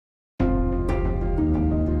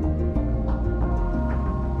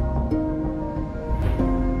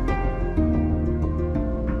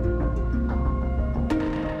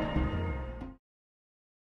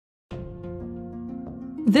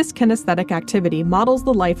This kinesthetic activity models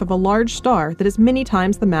the life of a large star that is many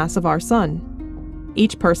times the mass of our Sun.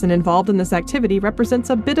 Each person involved in this activity represents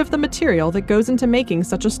a bit of the material that goes into making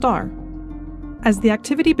such a star. As the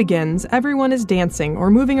activity begins, everyone is dancing or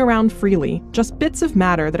moving around freely, just bits of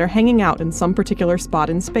matter that are hanging out in some particular spot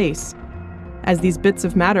in space. As these bits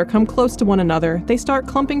of matter come close to one another, they start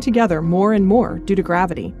clumping together more and more due to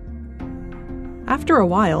gravity. After a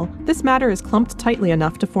while, this matter is clumped tightly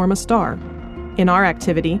enough to form a star. In our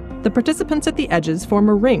activity, the participants at the edges form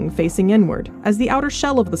a ring facing inward, as the outer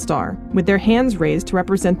shell of the star, with their hands raised to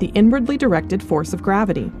represent the inwardly directed force of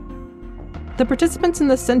gravity. The participants in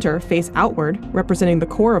the center face outward, representing the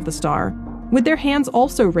core of the star, with their hands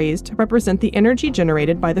also raised to represent the energy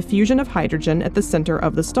generated by the fusion of hydrogen at the center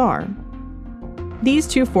of the star. These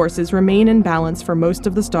two forces remain in balance for most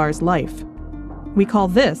of the star's life. We call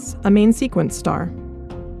this a main sequence star.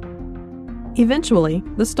 Eventually,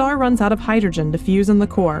 the star runs out of hydrogen to fuse in the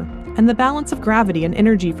core, and the balance of gravity and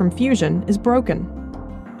energy from fusion is broken.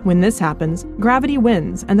 When this happens, gravity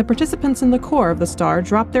wins, and the participants in the core of the star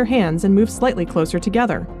drop their hands and move slightly closer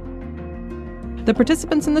together. The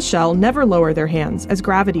participants in the shell never lower their hands, as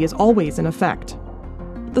gravity is always in effect.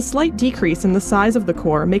 The slight decrease in the size of the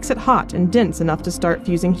core makes it hot and dense enough to start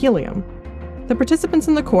fusing helium. The participants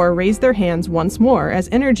in the core raise their hands once more as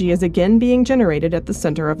energy is again being generated at the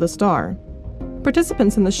center of the star.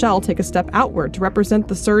 Participants in the shell take a step outward to represent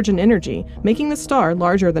the surge in energy, making the star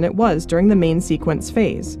larger than it was during the main sequence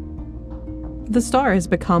phase. The star has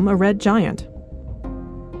become a red giant.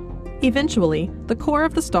 Eventually, the core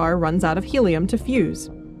of the star runs out of helium to fuse.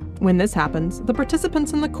 When this happens, the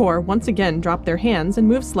participants in the core once again drop their hands and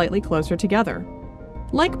move slightly closer together.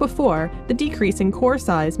 Like before, the decrease in core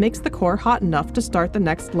size makes the core hot enough to start the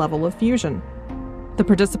next level of fusion. The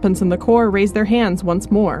participants in the core raise their hands once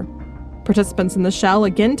more. Participants in the shell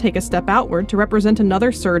again take a step outward to represent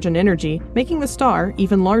another surge in energy, making the star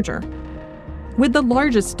even larger. With the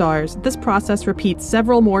largest stars, this process repeats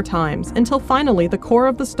several more times until finally the core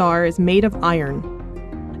of the star is made of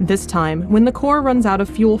iron. This time, when the core runs out of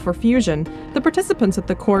fuel for fusion, the participants at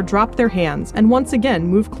the core drop their hands and once again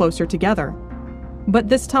move closer together. But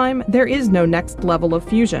this time, there is no next level of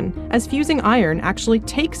fusion, as fusing iron actually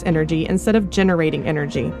takes energy instead of generating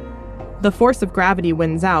energy. The force of gravity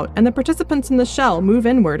wins out, and the participants in the shell move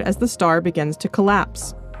inward as the star begins to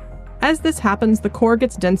collapse. As this happens, the core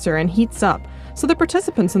gets denser and heats up, so the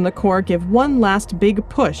participants in the core give one last big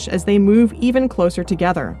push as they move even closer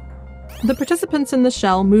together. The participants in the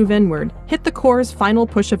shell move inward, hit the core's final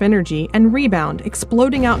push of energy, and rebound,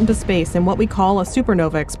 exploding out into space in what we call a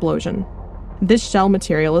supernova explosion. This shell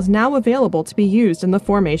material is now available to be used in the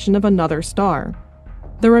formation of another star.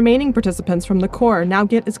 The remaining participants from the core now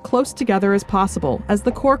get as close together as possible as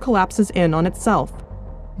the core collapses in on itself.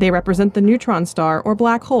 They represent the neutron star or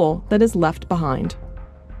black hole that is left behind.